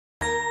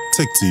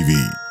NUST-TEK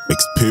TV.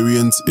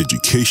 Experience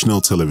educational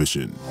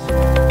television.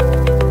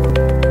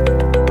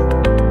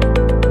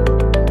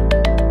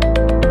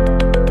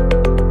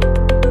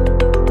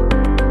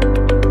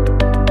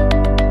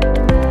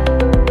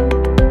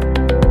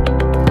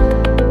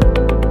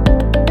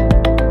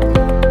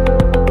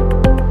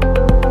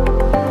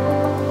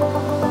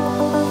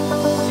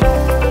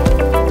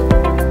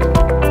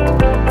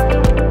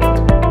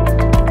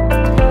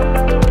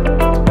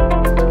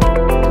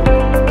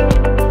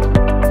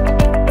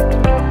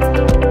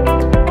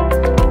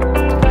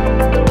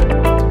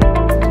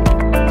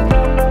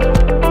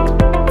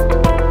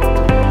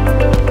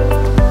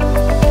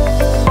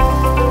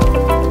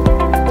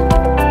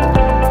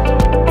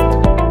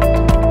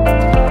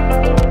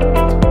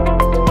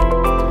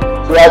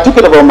 I took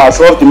it upon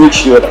myself to make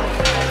sure that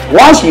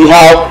once we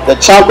have the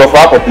chunk of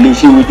our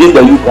population within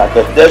the youth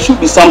bracket, there should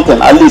be something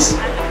at least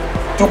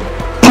to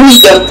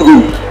push them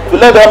through, to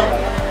let them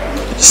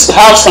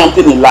have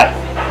something in life.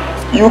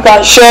 You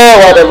can share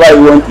whatever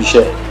you want to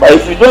share, but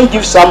if you don't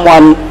give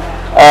someone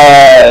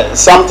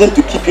something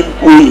to keep him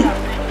going,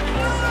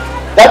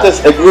 that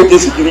is a great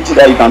insecurity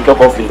that you can talk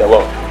of in the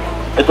world.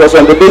 It was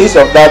on the basis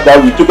of that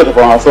that we took it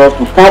upon ourselves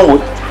to come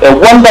with a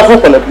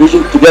wonderful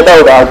collaboration together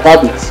with our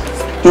cabinets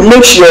to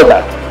make sure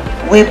that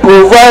we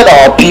provide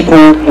our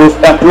people with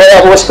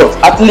employable skills,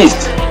 at least.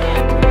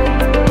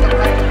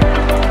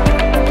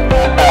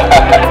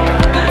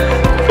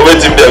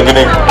 Wait in the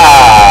beginning.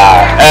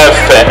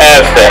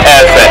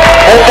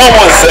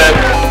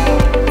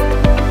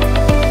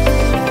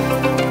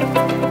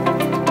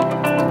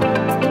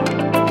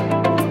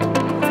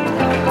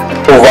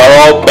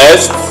 Overall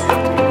best.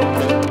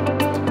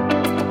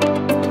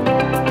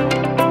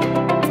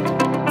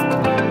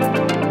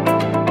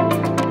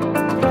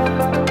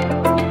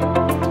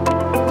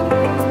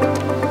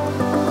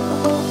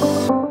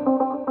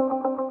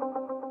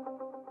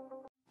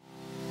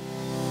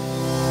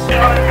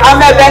 I'm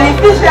a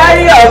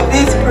beneficiary of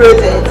this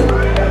project.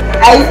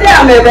 I say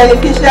I'm a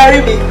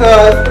beneficiary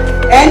because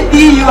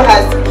NBU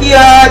has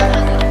secured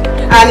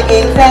an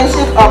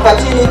internship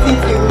opportunity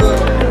to me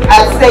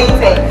at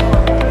NUST-TEK,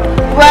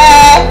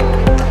 where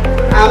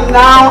I'm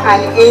now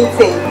an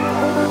intern.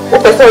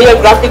 Professor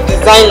graphic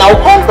design, I'll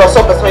come to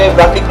Professor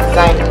graphic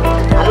design,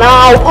 and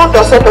now I'll come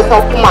to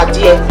Professor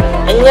Kumadie,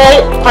 and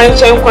yet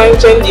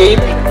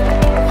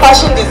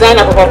fashion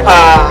designer,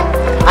 papa,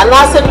 and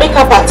I said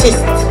makeup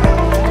artist.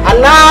 And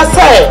now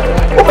say,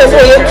 open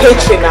your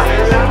catering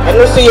and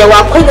also you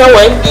are going to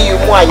NBU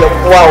more your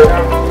wow.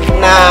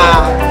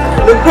 Now,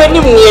 the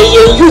training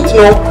near youth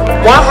no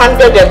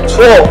 112,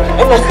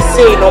 and as I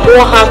say, no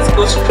more hard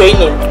skills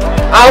training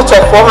out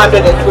of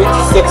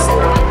 426.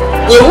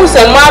 You who's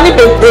a money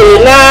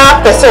baby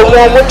now, person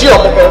more no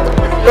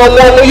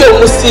more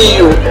you see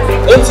you.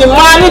 It's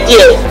money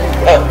there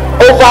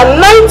over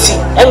 90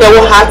 and the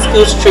hard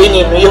skills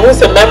training. You who's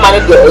a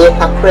money there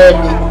a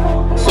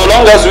So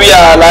long as we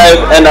are alive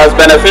and as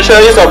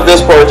beneficiaries of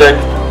this project,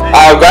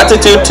 our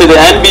gratitude to the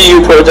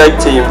NBU Project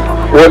team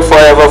would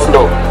forever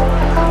flow.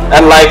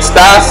 And like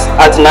stars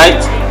at night,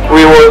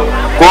 we will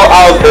go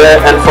out there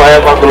and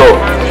forever glow.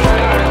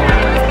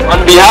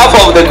 On behalf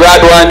of the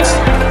graduates,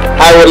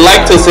 I would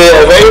like to say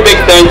a very big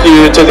thank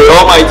you to the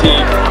Almighty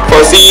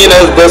for seeing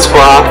us this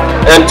far,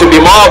 and to be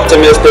more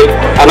optimistic,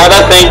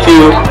 another thank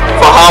you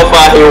for how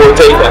far He will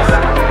take us.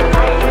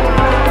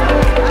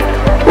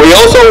 We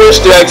also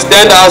wish to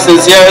extend our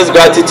sincerest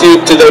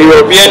gratitude to the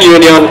European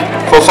Union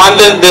for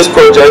funding this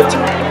project,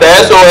 the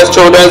SOS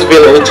Children's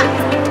Village,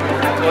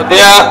 for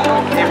their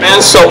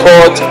immense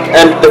support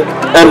and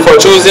for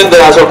choosing the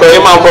Asokore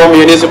Mampong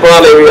Municipal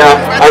Area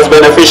as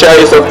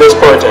beneficiaries of this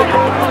project.